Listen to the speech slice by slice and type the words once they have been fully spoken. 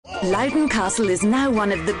Loudon Castle is now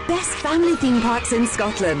one of the best family theme parks in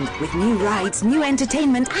Scotland, with new rides, new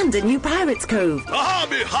entertainment and a new Pirates Cove. Aha,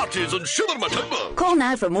 me hearties and shiver my timber! Call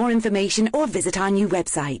now for more information or visit our new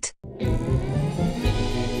website.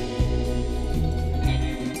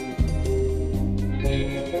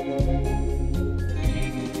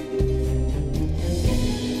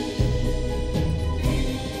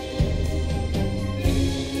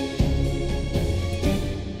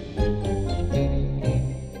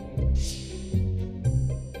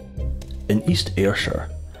 In East Ayrshire,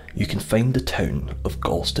 you can find the town of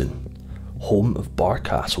Galston, home of Bar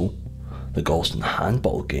Castle, the Galston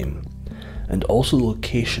handball game, and also the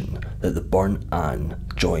location that the Burn Ann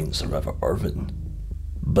joins the River Irvine.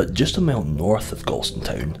 But just a mile north of Galston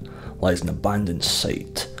town lies an abandoned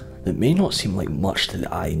site that may not seem like much to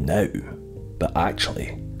the eye now, but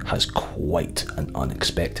actually has quite an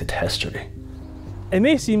unexpected history. It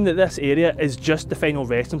may seem that this area is just the final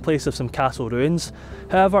resting place of some castle ruins.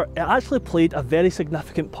 However, it actually played a very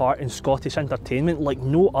significant part in Scottish entertainment like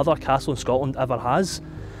no other castle in Scotland ever has.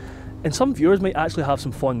 And some viewers might actually have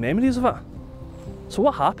some fond memories of it. So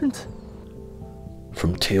what happened?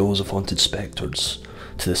 From tales of haunted spectres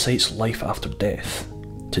to the site's life after death,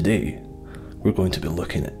 today we're going to be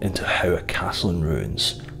looking into how a castle in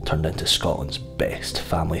ruins turned into Scotland's best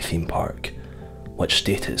family theme park, which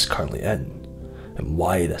state it is currently in, and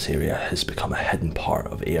why this area has become a hidden part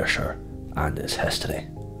of Ayrshire and its history.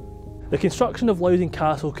 The construction of Loudon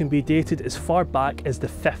Castle can be dated as far back as the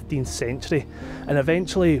 15th century and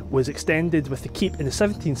eventually was extended with the keep in the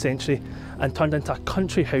 17th century and turned into a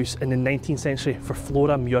country house in the 19th century for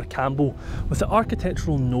Flora Muir Campbell. With the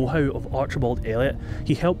architectural know-how of Archibald Elliott,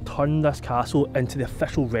 he helped turn this castle into the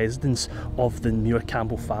official residence of the Muir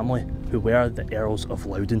Campbell family, who were the Earls of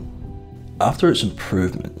Loudon. After its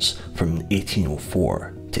improvements from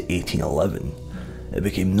 1804 to 1811, it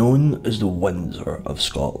became known as the Windsor of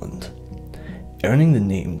Scotland, earning the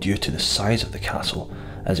name due to the size of the castle,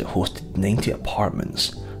 as it hosted 90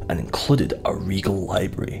 apartments and included a regal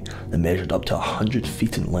library that measured up to 100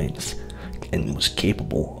 feet in length and was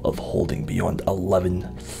capable of holding beyond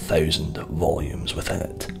 11,000 volumes within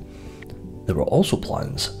it. There were also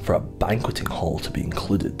plans for a banqueting hall to be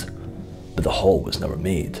included, but the hall was never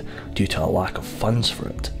made due to a lack of funds for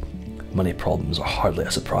it. Money problems are hardly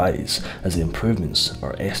a surprise, as the improvements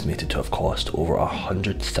are estimated to have cost over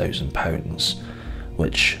 £100,000,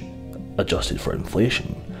 which, adjusted for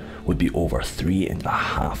inflation, would be over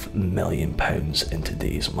 £3.5 million in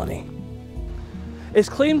today's money. It's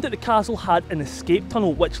claimed that the castle had an escape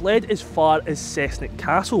tunnel which led as far as Cessnock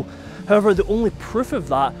Castle. However, the only proof of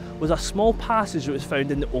that was a small passage that was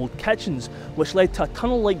found in the old kitchens, which led to a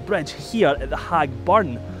tunnel-like bridge here at the Hag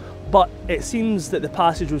Burn. But it seems that the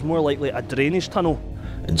passage was more likely a drainage tunnel.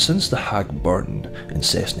 And since the Hag Burn and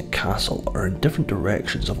Cessnock Castle are in different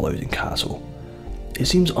directions of Loudon Castle, it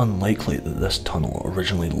seems unlikely that this tunnel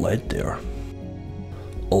originally led there.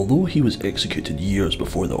 Although he was executed years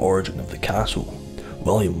before the origin of the castle,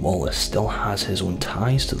 William Wallace still has his own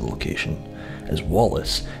ties to the location, as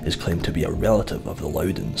Wallace is claimed to be a relative of the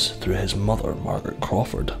Loudons through his mother, Margaret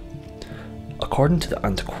Crawford. According to the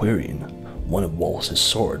antiquarian, one of Wallace's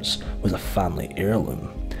swords was a family heirloom,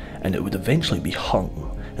 and it would eventually be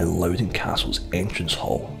hung in Loudon Castle's entrance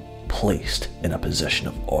hall, placed in a position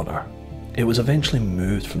of honour. It was eventually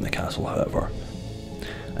moved from the castle, however,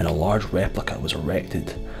 and a large replica was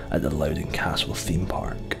erected at the Loudon Castle theme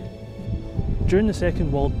park. During the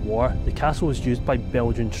Second World War, the castle was used by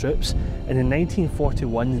Belgian troops, and in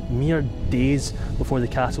 1941, mere days before the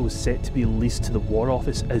castle was set to be leased to the War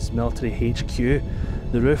Office as military HQ,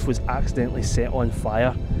 the roof was accidentally set on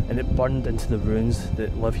fire and it burned into the ruins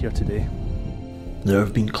that live here today. There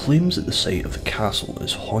have been claims that the site of the castle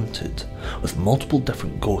is haunted, with multiple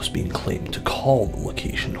different ghosts being claimed to call the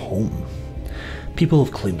location home. People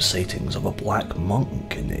have claimed sightings of a black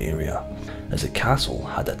monk in the area, as the castle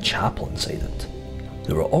had a chapel inside it.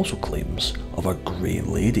 There were also claims of a grey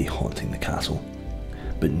lady haunting the castle,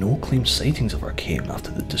 but no claimed sightings of her came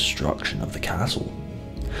after the destruction of the castle.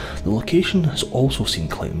 The location has also seen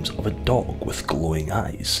claims of a dog with glowing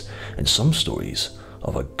eyes, and some stories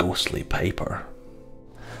of a ghostly piper.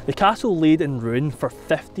 The castle laid in ruin for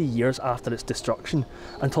 50 years after its destruction,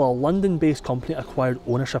 until a London-based company acquired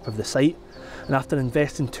ownership of the site, and after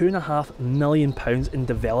investing £2.5 million in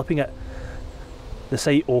developing it, the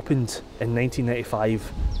site opened in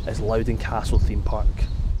 1995 as Loudon Castle Theme Park.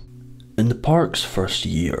 In the park's first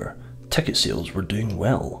year, ticket sales were doing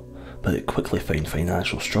well, but it quickly found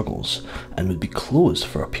financial struggles and would be closed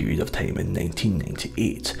for a period of time in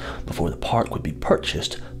 1998 before the park would be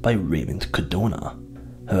purchased by Raymond Codona.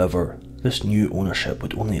 However, this new ownership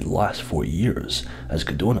would only last 4 years as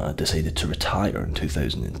Godona decided to retire in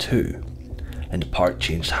 2002, and the park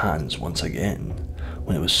changed hands once again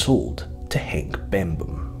when it was sold to Henk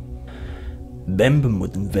Bembum. Bembum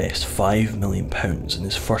would invest £5 million in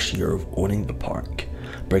his first year of owning the park,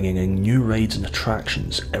 bringing in new rides and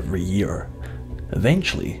attractions every year,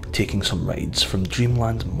 eventually taking some rides from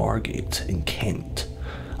Dreamland Margate in Kent,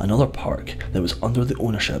 another park that was under the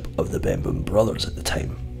ownership of the Bembum brothers at the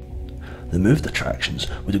time. The moved attractions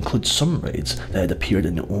would include some rides that had appeared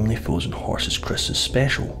in the Only Fools and Horses Christmas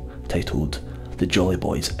special, titled The Jolly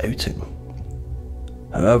Boys Outing.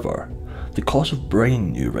 However, the cost of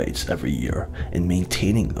bringing new rides every year and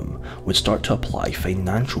maintaining them would start to apply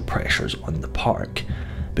financial pressures on the park,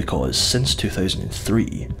 because since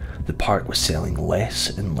 2003, the park was selling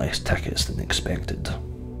less and less tickets than expected.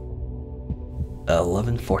 At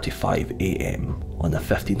 11:45 AM on the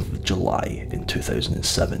 15th of July in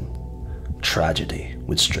 2007, tragedy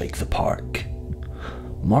would strike the park.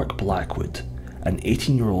 Mark Blackwood, an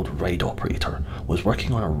 18-year-old ride operator, was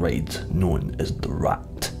working on a ride known as the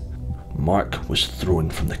Rat. Mark was thrown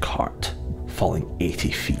from the cart, falling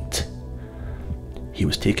 80 feet. He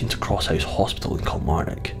was taken to Crosshouse Hospital in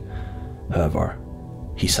Kilmarnock. However,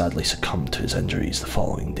 he sadly succumbed to his injuries the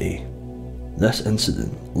following day. This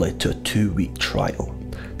incident led to a 2-week trial,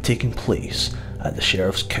 taking place at the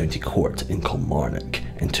Sheriff's County Court in Kilmarnock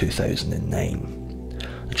in 2009.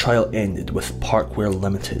 The trial ended with Parkware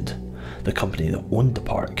Limited, the company that owned the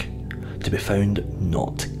park, to be found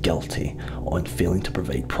not guilty on failing to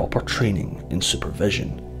provide proper training and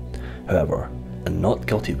supervision. However, a not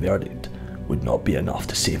guilty verdict would not be enough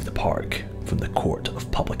to save the park from the court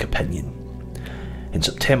of public opinion. In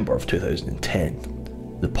September of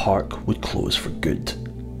 2010, the park would close for good.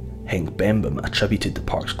 Henk Bembum attributed the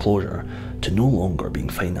park's closure to no longer being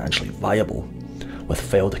financially viable, with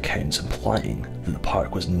filed accounts implying that the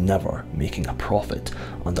park was never making a profit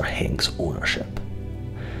under Henk's ownership.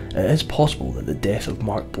 It is possible that the death of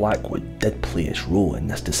Mark Blackwood did play its role in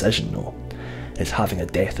this decision though, as having a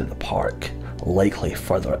death at the park likely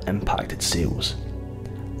further impacted sales.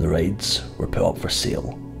 The rides were put up for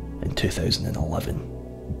sale in 2011.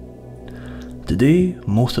 Today,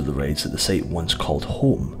 most of the rides that the site once called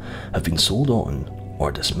home have been sold on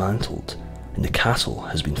or dismantled, and the castle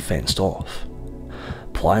has been fenced off.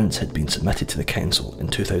 Plans had been submitted to the council in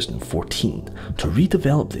 2014 to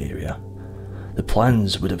redevelop the area. The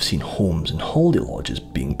plans would have seen homes and holiday lodges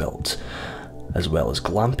being built, as well as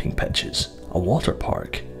glamping pitches, a water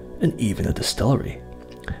park, and even a distillery.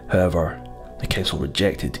 However, the council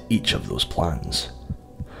rejected each of those plans.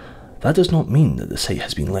 That does not mean that the site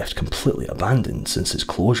has been left completely abandoned since its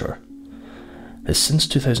closure, as since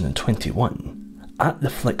 2021, At the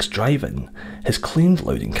Flicks Drive-In has claimed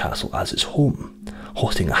Loudon Castle as its home,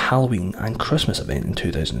 hosting a Halloween and Christmas event in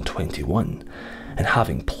 2021, and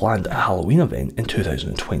having planned a Halloween event in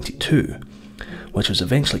 2022, which was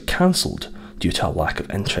eventually cancelled due to a lack of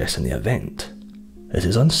interest in the event. It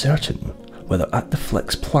is uncertain whether At the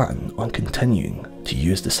Flicks plan on continuing to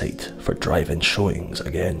use the site for drive-in showings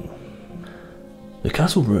again. The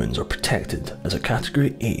castle ruins are protected as a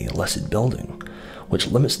Category A listed building, which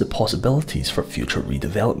limits the possibilities for future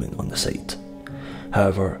redevelopment on the site.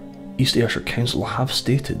 However, East Ayrshire Council have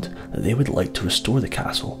stated that they would like to restore the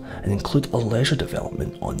castle and include a leisure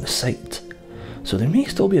development on the site, so there may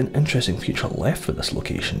still be an interesting future left for this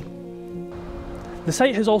location. The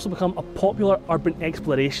site has also become a popular urban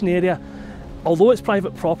exploration area. Although it's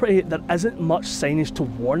private property, there isn't much signage to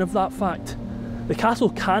warn of that fact. The castle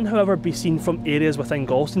can, however, be seen from areas within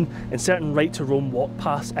Galston and certain right-to-roam walk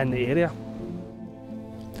paths in the area.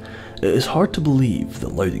 It is hard to believe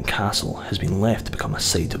that Loudon Castle has been left to become a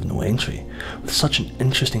site of no entry, with such an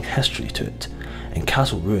interesting history to it, and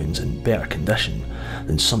castle ruins in better condition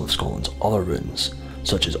than some of Scotland's other ruins,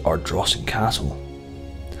 such as Ardrossan Castle.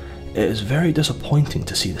 It is very disappointing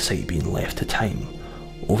to see the site being left to time,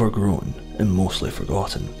 overgrown and mostly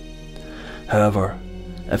forgotten. However,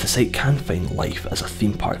 if the site can find life as a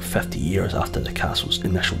theme park 50 years after the castle's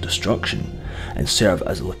initial destruction, and serve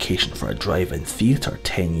as a location for a drive-in theatre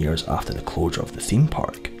 10 years after the closure of the theme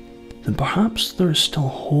park, then perhaps there is still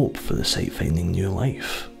hope for the site finding new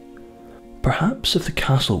life. Perhaps if the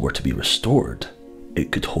castle were to be restored,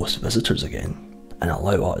 it could host visitors again, and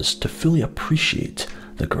allow us to fully appreciate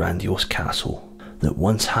the grandiose castle that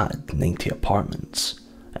once had 90 apartments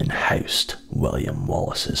and housed William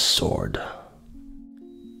Wallace's sword.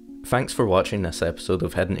 Thanks for watching this episode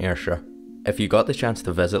of Hidden Ayrshire. If you got the chance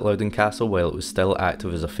to visit Loudon Castle while it was still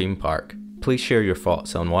active as a theme park, please share your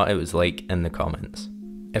thoughts on what it was like in the comments.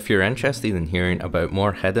 If you're interested in hearing about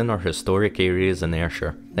more hidden or historic areas in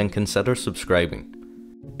Ayrshire, then consider subscribing.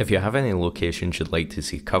 If you have any locations you'd like to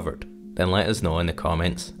see covered, then let us know in the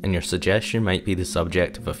comments and your suggestion might be the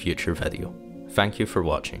subject of a future video. Thank you for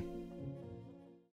watching.